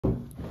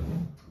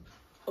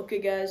Okay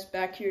guys,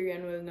 back here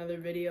again with another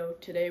video.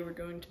 Today we're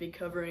going to be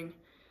covering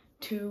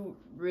two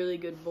really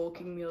good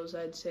bulking meals,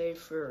 I'd say,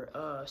 for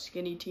a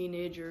skinny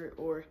teenager,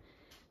 or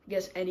I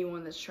guess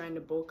anyone that's trying to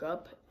bulk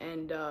up.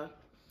 And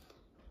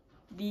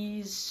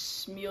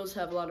these meals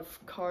have a lot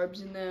of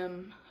carbs in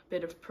them, a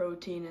bit of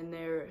protein in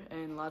there,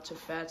 and lots of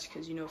fats,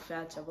 because you know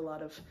fats have a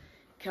lot of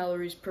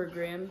calories per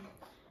gram.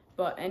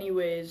 But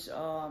anyways,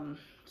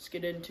 let's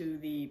get into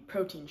the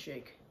protein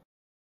shake.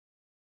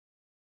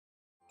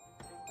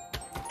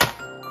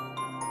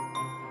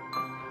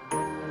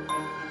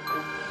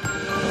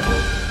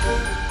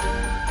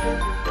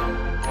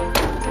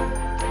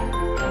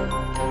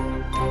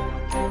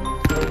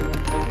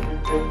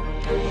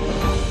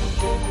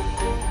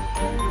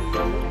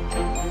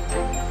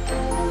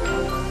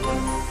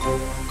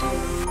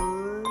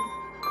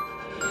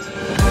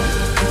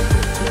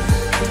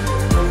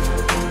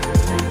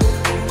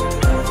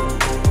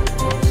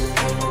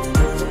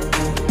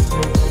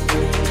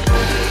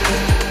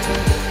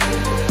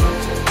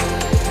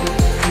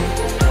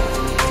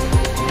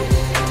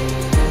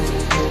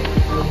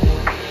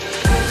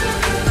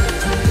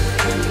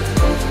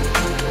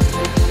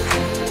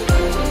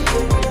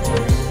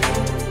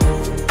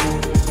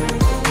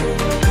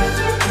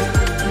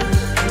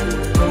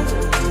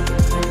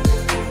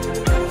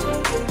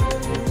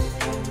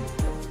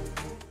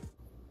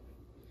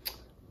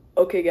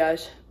 Okay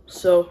guys,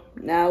 so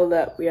now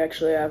that we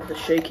actually have the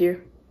shake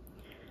here,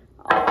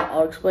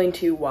 I'll explain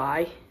to you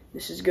why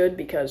this is good,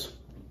 because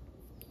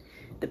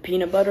the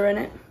peanut butter in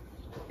it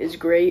is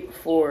great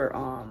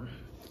for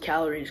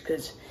calories,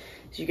 because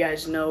as you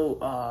guys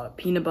know,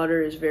 peanut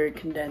butter is very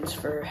condensed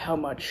for how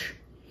much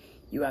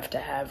you have to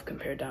have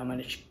compared to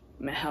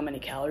how many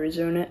calories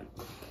are in it.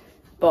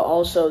 But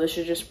also this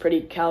is just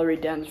pretty calorie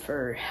dense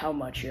for how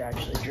much you're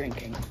actually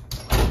drinking.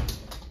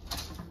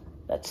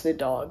 That's the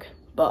dog.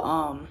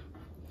 But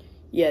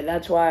yeah,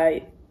 that's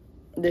why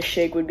this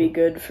shake would be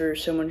good for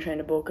someone trying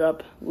to bulk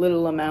up.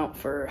 Little amount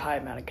for high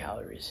amount of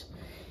calories.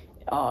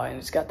 And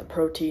it's got the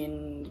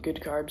protein, good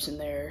carbs in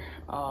there.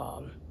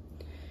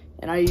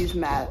 And I use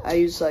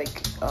like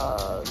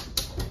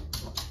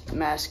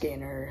Mass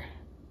Gainer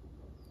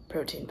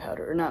protein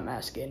powder, or not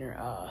Mass Gainer.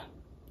 I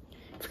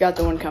forgot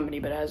the one company,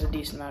 but it has a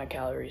decent amount of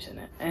calories in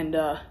it. And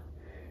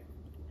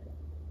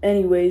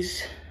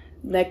anyways,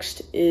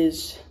 next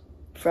is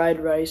fried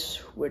rice,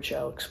 which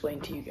I'll explain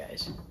to you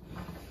guys.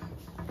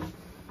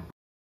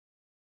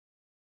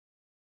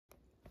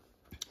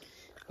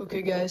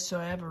 Okay guys, so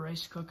I have a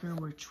rice cooker,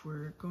 which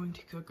we're going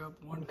to cook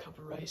up 1 cup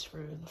of rice for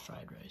the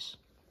fried rice.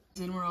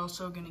 Then we're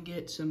also gonna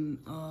get some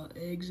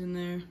eggs in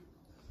there.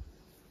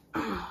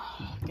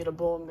 Get a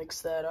bowl and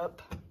mix that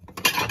up.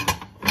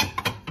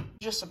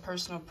 Just a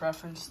personal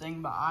preference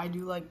thing, but I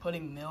do like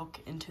putting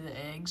milk into the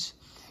eggs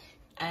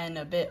and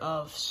a bit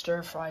of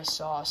stir-fry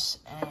sauce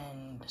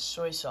and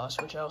soy sauce,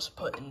 which I also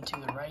put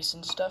into the rice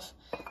and stuff,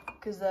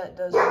 because that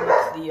does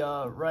make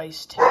the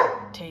rice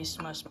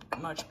taste much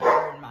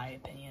better in my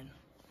opinion.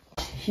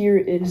 Here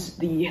is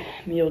the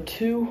meal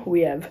 2.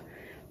 We have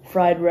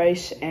fried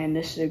rice, and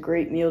this is a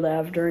great meal to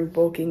have during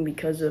bulking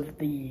because of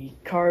the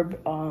carb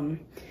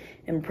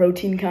and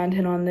protein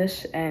content on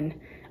this, and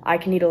I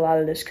can eat a lot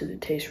of this because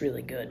it tastes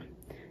really good.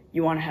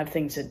 You want to have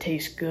things that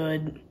taste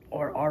good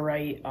or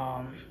alright,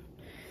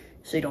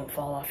 so you don't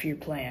fall off your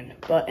plan.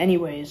 But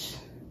anyways,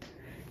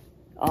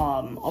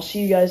 I'll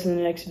see you guys in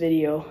the next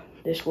video.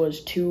 This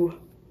was 2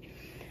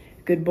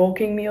 good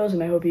bulking meals,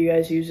 and I hope you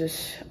guys use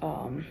this.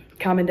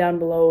 Comment down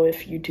below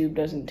if YouTube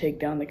doesn't take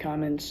down the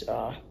comments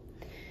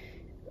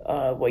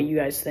what you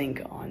guys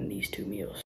think on these 2 meals.